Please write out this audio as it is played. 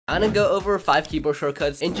I'm gonna go over 5 keyboard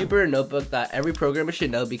shortcuts in Jupyter Notebook that every programmer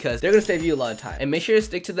should know because they're gonna save you a lot of time. And make sure to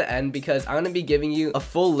stick to the end because I'm gonna be giving you a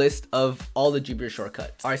full list of all the Jupyter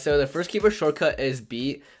shortcuts. Alright, so the first keyboard shortcut is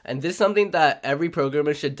B, and this is something that every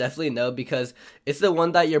programmer should definitely know because it's the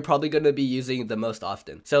one that you're probably gonna be using the most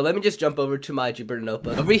often. So let me just jump over to my Jupyter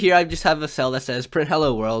Notebook. Over here I just have a cell that says print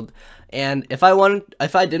hello world, and if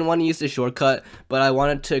I didn't want to use the shortcut but I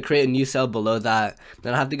wanted to create a new cell below that,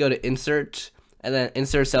 then I have to go to insert and then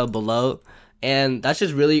insert cell below, and that's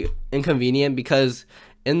just really inconvenient because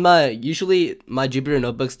usually my Jupyter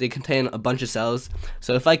Notebooks, they contain a bunch of cells.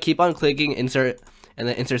 So if I keep on clicking insert and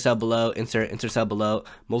then insert cell below, insert cell below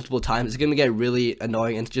multiple times, it's gonna get really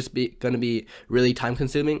annoying and it's just gonna be really time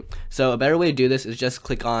consuming. So a better way to do this is just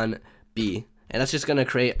click on B, and that's just gonna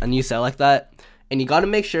create a new cell like that. And you gotta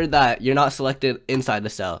make sure that you're not selected inside the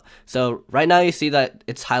cell. So right now you see that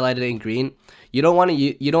it's highlighted in green. You don't want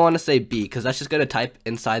to say B because that's just gonna type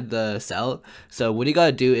inside the cell. So what you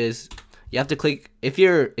gotta do is you have to click, if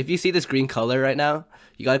you see this green color right now,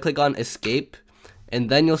 you gotta click on escape, and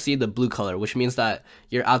then you'll see the blue color, which means that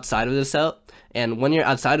you're outside of the cell. And when you're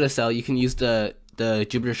outside of the cell, you can use the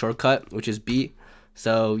Jupyter shortcut, which is B.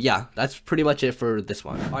 So yeah, that's pretty much it for this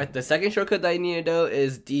one. Alright, the second shortcut that you need to know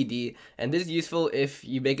is DD, and this is useful if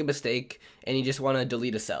you make a mistake and you just want to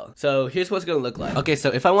delete a cell. So here's what it's going to look like. Okay, so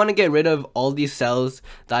if I want to get rid of all these cells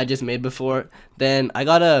that I just made before, then I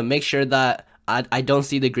gotta make sure that I don't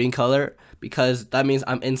see the green color, because that means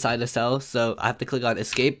I'm inside the cell. So I have to click on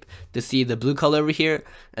escape to see the blue color over here,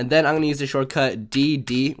 and then I'm going to use the shortcut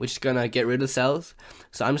DD, which is going to get rid of cells.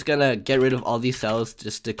 So I'm just going to get rid of all these cells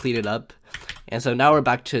just to clean it up. And so now we're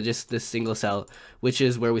back to just this single cell, which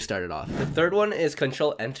is where we started off. The third one is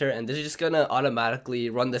Control Enter, and this is just gonna automatically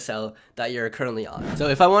run the cell that you're currently on. So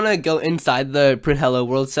if I want to go inside the print hello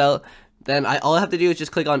world cell, then all I have to do is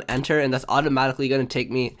just click on Enter, and that's automatically gonna take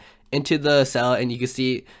me into the cell, and you can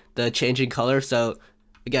see the changing color. So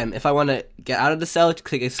again, if I want to get out of the cell,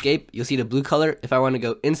 click escape, you'll see the blue color. If I want to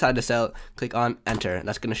go inside the cell, click on Enter, and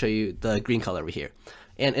that's gonna show you the green color over here.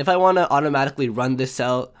 And if I want to automatically run this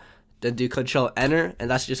cell, then do Control Enter, and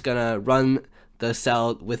that's just gonna run the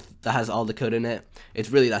cell that has all the code in it. It's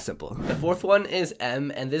really that simple. The fourth one is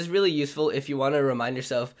M, and this is really useful if you want to remind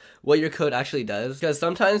yourself what your code actually does, because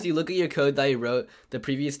sometimes you look at your code that you wrote the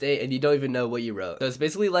previous day and you don't even know what you wrote. So it's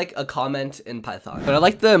basically like a comment in Python. But I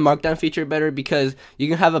like the Markdown feature better because you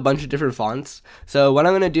can have a bunch of different fonts. So what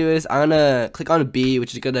I'm gonna do is I'm gonna click on B,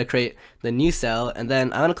 which is gonna create the new cell, and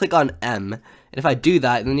then I'm gonna click on M. And if I do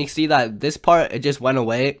that, then you see that this part, it just went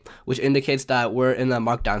away, which indicates that we're in the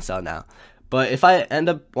Markdown cell now. But if I end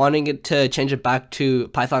up wanting it to change it back to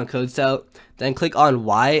Python code cell, then click on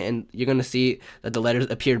Y, and you're going to see that the letters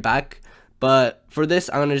appeared back. But for this,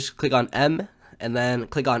 I'm going to just click on M, and then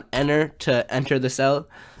click on Enter to enter the cell.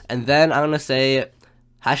 And then I'm going to say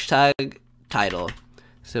hashtag title.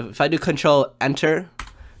 So if I do Control Enter,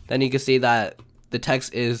 then you can see that the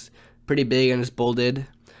text is pretty big and it's bolded.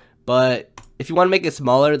 But if you want to make it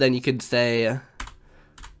smaller, then you could say,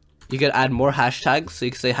 you could add more hashtags. So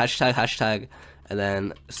you could say hashtag, and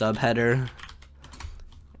then subheader.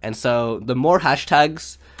 And so the more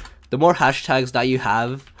hashtags that you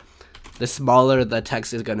have, the smaller the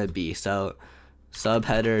text is going to be. So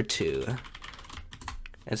subheader 2.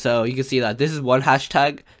 And so you can see that this is 1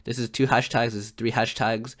 hashtag, this is 2 hashtags, this is 3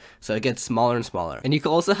 hashtags. So it gets smaller and smaller. And you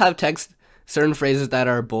can also have text, certain phrases that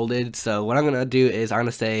are bolded. So what I'm going to do is I'm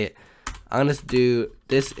going to do,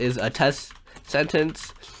 this is a test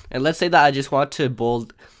sentence, and let's say that I just want to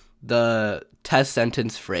bold the test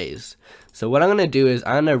sentence phrase. So what I'm going to do is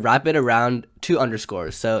I'm going to wrap it around 2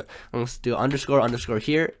 underscores. So I'm going to do underscore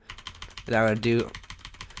here, and I'm going to do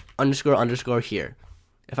underscore here.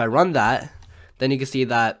 If I run that, then you can see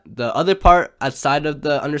that the other part outside of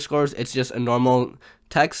the underscores, it's just a normal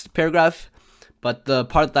text paragraph, but the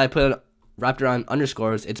part that I put wrapped around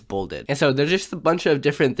underscores, it's bolded. And so there's just a bunch of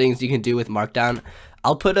different things you can do with Markdown.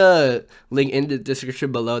 I'll put a link in the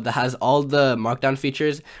description below that has all the Markdown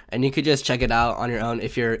features, and you could just check it out on your own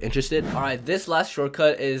if you're interested. Alright, this last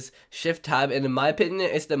shortcut is Shift Tab, and in my opinion,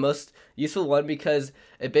 it's the most useful one because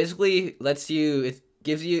it basically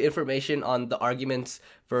gives you information on the arguments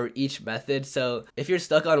for each method. So if you're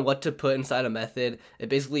stuck on what to put inside a method, it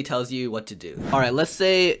basically tells you what to do. Alright, let's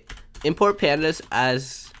say import pandas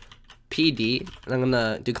as PD, and I'm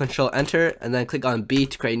gonna do Control Enter, and then click on B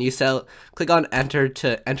to create a new cell. Click on Enter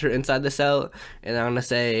to enter inside the cell, and I'm gonna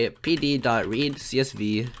say pd.read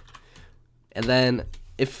CSV. And then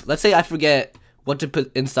if, let's say I forget what to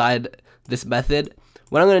put inside this method,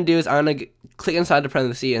 what I'm gonna do is I'm gonna click inside the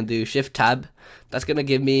parenthesis and do Shift Tab. That's gonna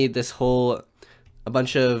give me a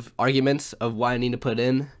bunch of arguments of what I need to put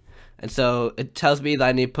in. And so it tells me that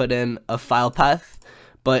I need to put in a file path.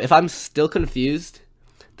 But if I'm still confused,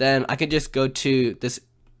 then I can just go to this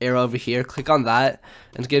arrow over here, click on that,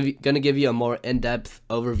 and it's gonna give you a more in-depth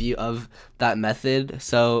overview of that method.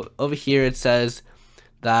 So over here it says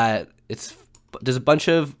that there's a bunch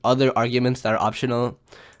of other arguments that are optional,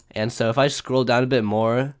 and so if I scroll down a bit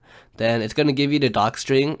more, then it's gonna give you the doc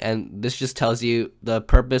string, and this just tells you the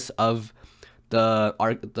purpose of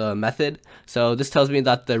the method. So this tells me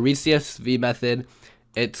that the read CSV method,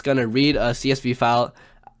 it's gonna read a CSV file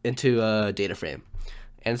into a data frame.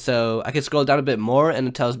 And so I can scroll down a bit more, and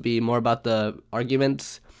it tells me more about the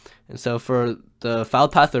arguments. And so for the file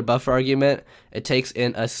path or buffer argument, it takes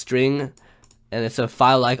in a string, and it's a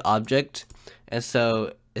file-like object. And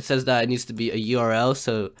so it says that it needs to be a URL.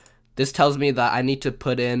 So this tells me that I need to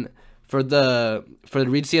put in, for the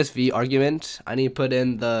read CSV argument, I need to put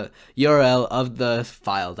in the URL of the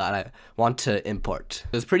file that I want to import.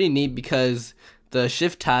 It's pretty neat because the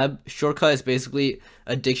shift tab shortcut is basically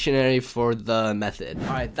a dictionary for the method.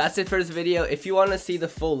 Alright, that's it for this video. If you want to see the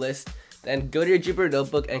full list, then go to your Jupyter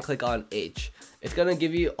Notebook and click on H. It's going to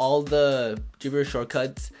give you all the Jupyter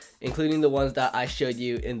shortcuts, including the ones that I showed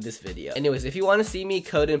you in this video. Anyways, if you want to see me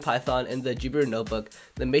code in Python in the Jupyter Notebook,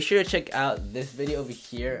 then make sure to check out this video over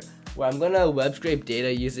here, where I'm going to web scrape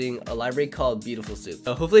data using a library called Beautiful Soup.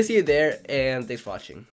 So hopefully see you there, and thanks for watching.